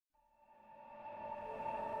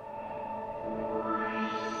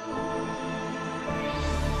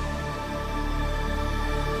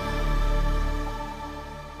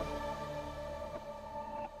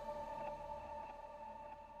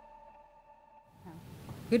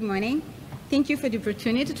Good morning. Thank you for the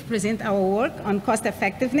opportunity to present our work on cost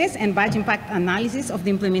effectiveness and budget impact analysis of the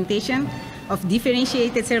implementation of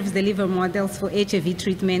differentiated service delivery models for HIV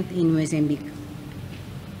treatment in Mozambique.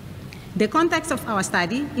 The context of our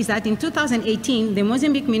study is that in 2018, the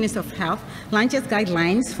Mozambique Minister of Health launched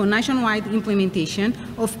guidelines for nationwide implementation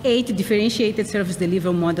of 8 differentiated service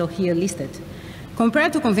delivery models here listed.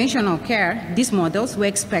 Compared to conventional care, these models were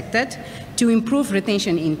expected to improve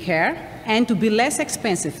retention in care and to be less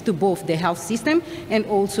expensive to both the health system and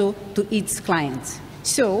also to its clients.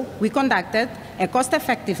 So we conducted a cost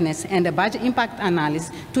effectiveness and a budget impact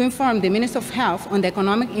analysis to inform the Minister of Health on the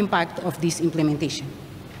economic impact of this implementation.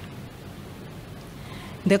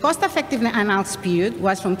 The cost effectiveness analysis period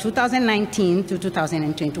was from 2019 to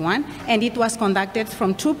 2021, and it was conducted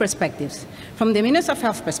from 2 perspectives. From the Minister of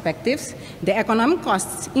Health perspectives, the economic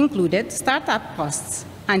costs included startup costs,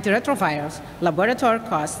 antiretrovirals, laboratory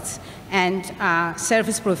costs, and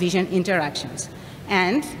service provision interactions.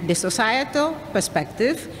 And the societal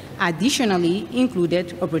perspective additionally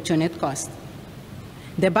included opportunity costs.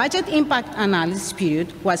 The budget impact analysis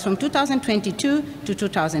period was from 2022 to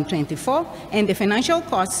 2024, and the financial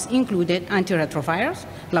costs included antiretrovirals,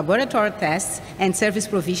 laboratory tests, and service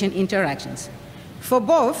provision interactions. For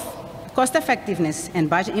both cost effectiveness and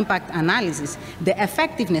budget impact analysis, the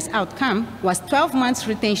effectiveness outcome was 12 months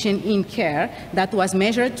retention in care that was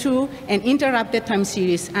measured through an interrupted time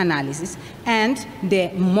series analysis, and the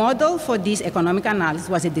model for this economic analysis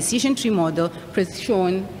was a decision tree model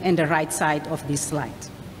shown on the right side of this slide.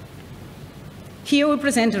 Here we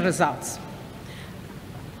present the results.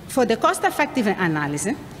 For the cost effectiveness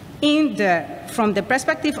analysis, from the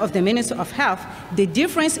perspective of the Minister of Health, the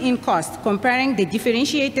difference in cost comparing the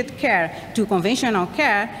differentiated care to conventional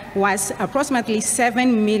care was approximately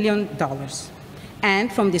 $7 million.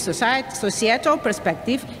 And from the societal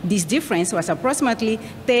perspective, this difference was approximately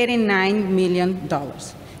 $39 million.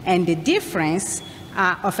 And the difference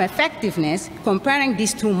of effectiveness comparing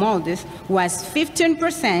these 2 models was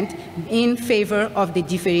 15% in favor of the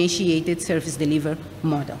differentiated service delivery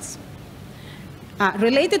models.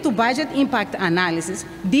 Related to budget impact analysis,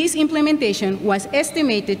 this implementation was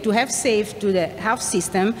estimated to have saved to the health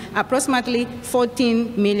system approximately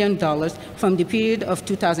 $14 million from the period of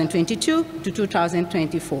 2022 to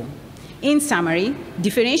 2024. In summary,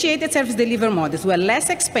 differentiated service delivery models were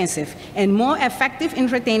less expensive and more effective in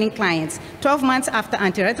retaining clients 12 months after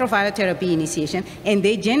antiretroviral therapy initiation, and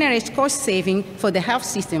they generate cost saving for the health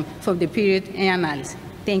system for the period in analysis.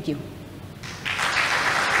 Thank you.